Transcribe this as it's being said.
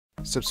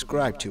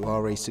Subscribe to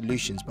RA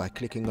Solutions by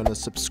clicking on the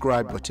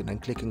subscribe button and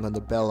clicking on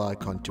the bell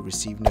icon to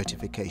receive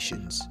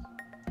notifications.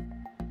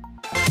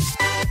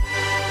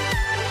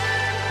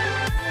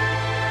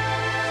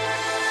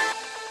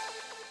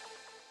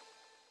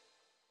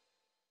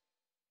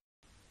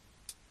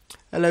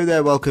 Hello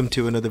there, welcome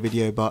to another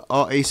video by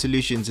RA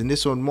Solutions. In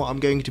this one, what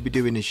I'm going to be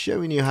doing is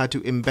showing you how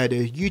to embed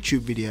a YouTube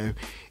video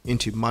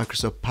into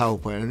Microsoft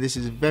PowerPoint, and this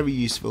is very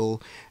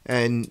useful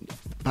in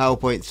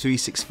PowerPoint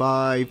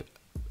 365,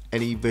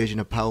 any version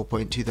of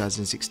PowerPoint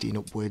 2016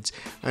 upwards,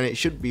 and it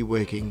should be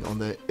working on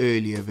the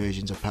earlier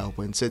versions of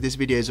PowerPoint. So this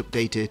video is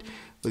updated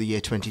for the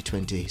year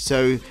 2020.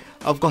 So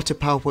I've got a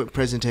PowerPoint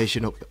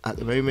presentation up at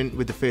the moment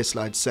with the first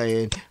slide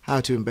saying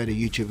how to embed a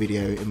YouTube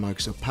video in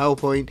Microsoft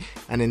PowerPoint,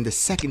 and in the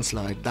second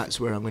slide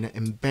that's where I'm going to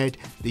embed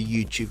the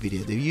YouTube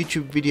video. The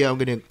YouTube video I'm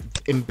going to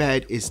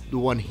embed is the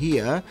one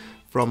here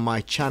from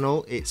my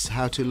channel. It's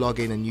how to log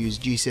in and use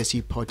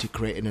GCSE Pod to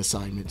create an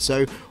assignment.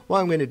 So what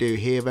I'm going to do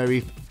here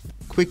very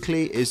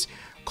quickly is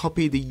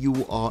copy the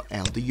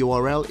URL. The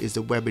URL is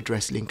the web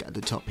address link at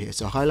the top here.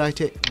 So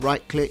highlight it,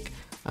 right click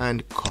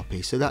and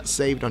copy. So that's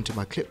saved onto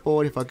my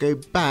clipboard. If I go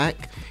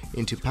back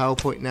into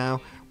PowerPoint now,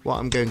 what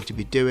I'm going to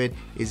be doing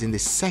is in the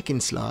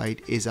second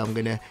slide is I'm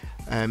going to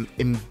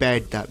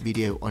embed that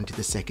video onto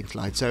the second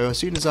slide. So as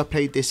soon as I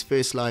played this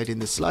first slide in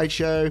the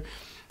slideshow,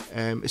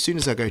 as soon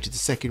as I go to the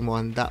second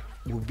one, that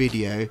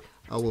video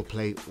I will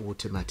play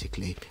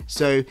automatically.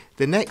 So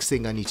the next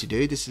thing I need to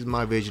do, this is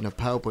my version of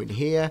PowerPoint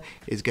here,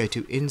 is go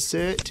to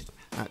Insert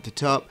at the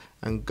top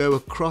and go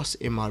across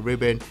in my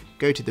ribbon,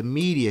 go to the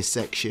media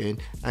section,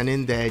 and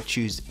in there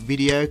choose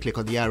video, click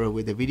on the arrow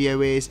where the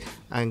video is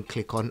and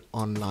click on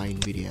online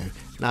video.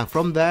 Now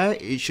from there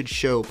it should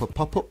show up a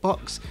pop-up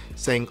box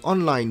saying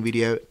online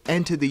video,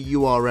 enter the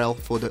URL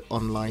for the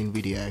online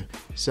video.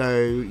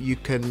 So you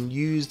can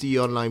use the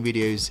online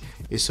videos,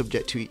 is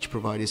subject to each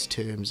provider's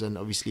terms and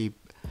obviously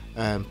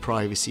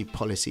privacy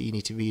policy. You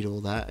need to read all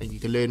that, and you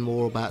can learn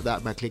more about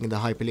that by clicking the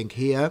hyperlink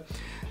here.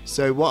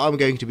 So what I'm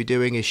going to be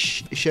doing is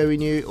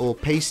showing you or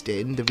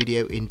pasting the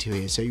video into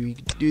here. So you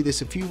can do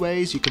this a few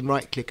ways. You can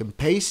right click and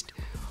paste,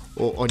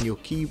 or on your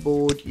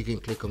keyboard you can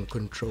click on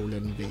Control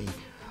and V.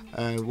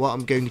 What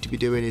I'm going to be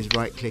doing is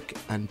right click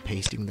and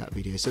pasting that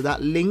video. So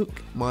that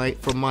link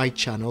from my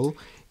channel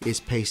is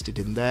pasted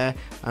in there,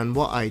 and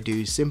what I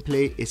do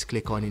simply is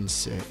click on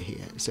Insert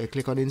here. So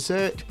click on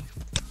Insert,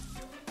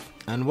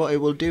 and what it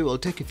will do, it'll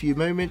take a few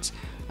moments,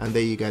 and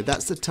there you go,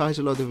 that's the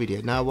title of the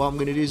video. Now what I'm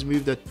going to do is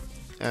move the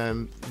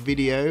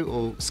video,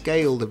 or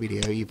scale the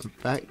video even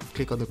back,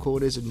 click on the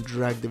corners and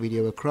drag the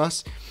video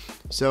across.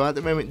 So at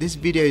the moment this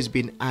video has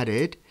been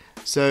added.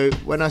 So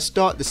when I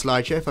start the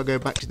slideshow, if I go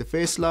back to the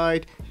first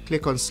slide,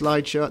 click on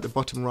slideshow at the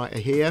bottom right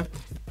here,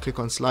 click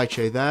on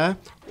slideshow there,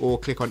 or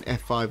click on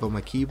F5 on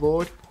my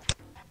keyboard.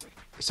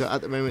 So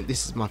at the moment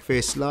this is my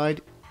first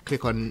slide,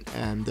 click on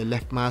the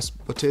left mouse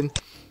button,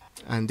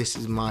 and this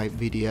is my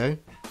video.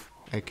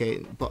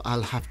 Okay, but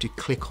I'll have to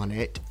click on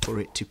it for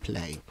it to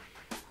play.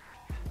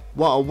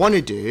 What I want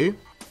to do,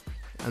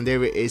 and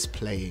there it is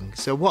playing.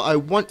 So what I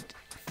want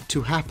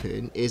to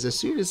happen is as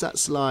soon as that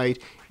slide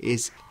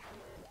is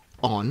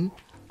on,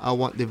 I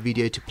want the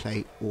video to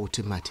play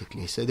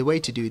automatically. So the way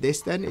to do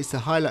this then is to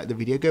highlight the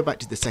video, go back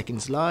to the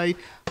second slide,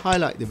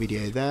 highlight the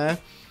video there,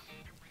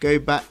 go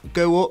back,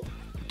 go up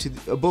to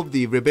above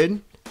the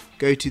ribbon,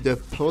 go to the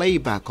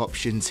playback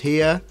options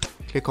here,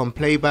 click on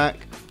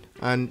playback,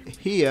 and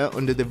here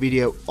under the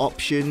video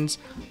options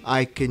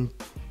I can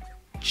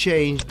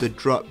change the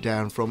drop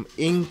down from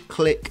in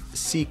click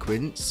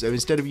sequence. So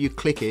instead of you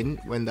clicking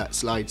when that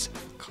slide's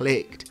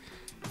clicked,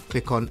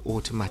 click on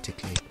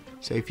automatically.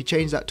 So if you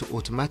change that to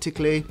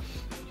automatically,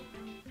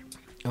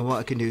 and what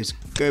I can do is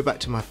go back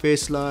to my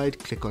first slide,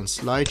 click on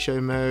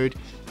slideshow mode,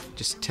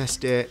 just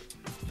test it,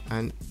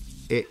 and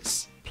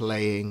it's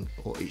playing,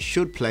 or it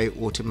should play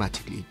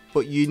automatically.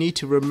 But you need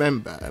to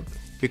remember,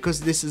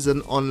 because this is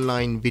an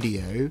online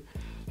video,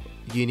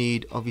 you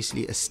need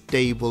obviously a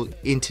stable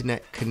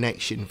internet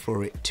connection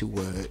for it to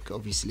work.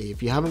 Obviously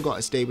if you haven't got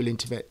a stable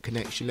internet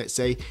connection, let's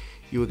say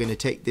you were going to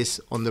take this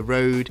on the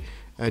road,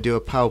 do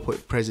a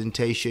PowerPoint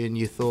presentation,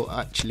 you thought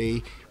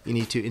actually you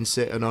need to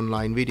insert an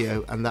online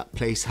video, and that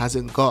place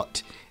hasn't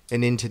got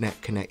an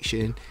internet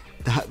connection,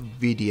 that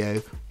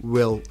video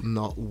will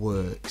not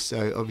work.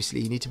 So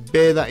obviously you need to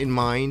bear that in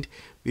mind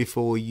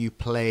before you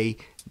play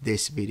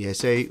this video.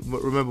 So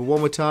remember one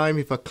more time,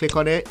 if I click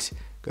on it,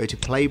 go to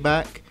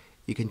playback,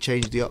 you can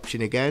change the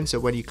option again. So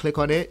when you click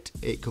on it,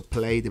 it could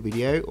play the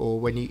video, or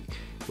when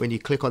you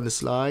click on the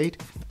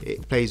slide,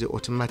 it plays it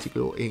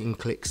automatically or in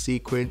click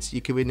sequence. You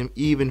can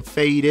even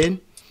fade in,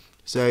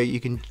 so you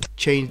can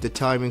change the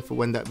timing for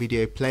when that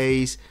video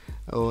plays,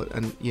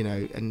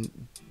 and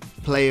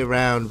play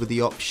around with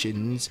the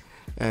options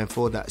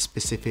for that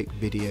specific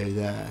video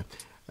there.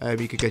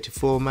 You could go to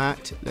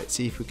format. Let's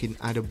see if we can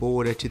add a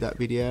border to that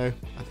video.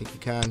 I think you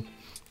can.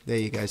 There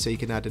you go. So you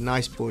can add a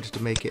nice border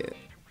to make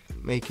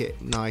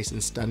it nice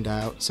and stand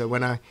out. So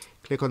when I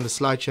click on the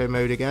slideshow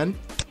mode again,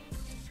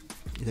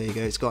 there you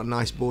go, it's got a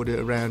nice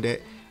border around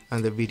it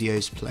and the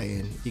video's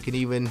playing. You can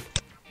even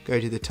go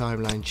to the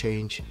timeline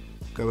change,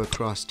 go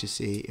across to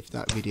see if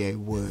that video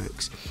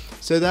works.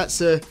 So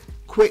that's a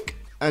quick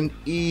and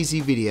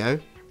easy video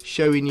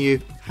showing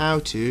you how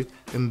to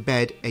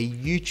embed a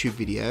YouTube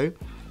video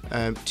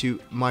to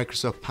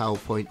Microsoft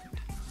PowerPoint.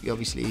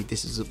 Obviously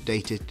this is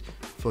updated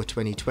for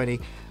 2020,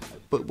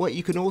 but what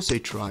you can also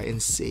try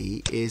and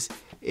see is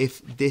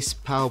if this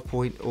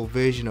PowerPoint or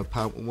version of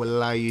PowerPoint will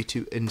allow you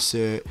to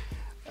insert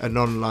an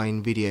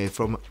online video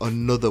from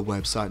another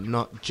website,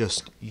 not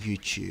just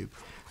YouTube.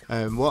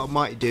 What I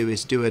might do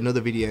is do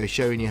another video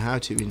showing you how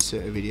to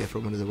insert a video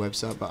from another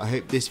website, but I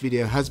hope this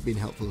video has been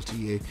helpful to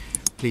you.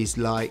 Please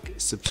like,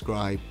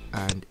 subscribe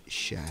and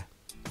share.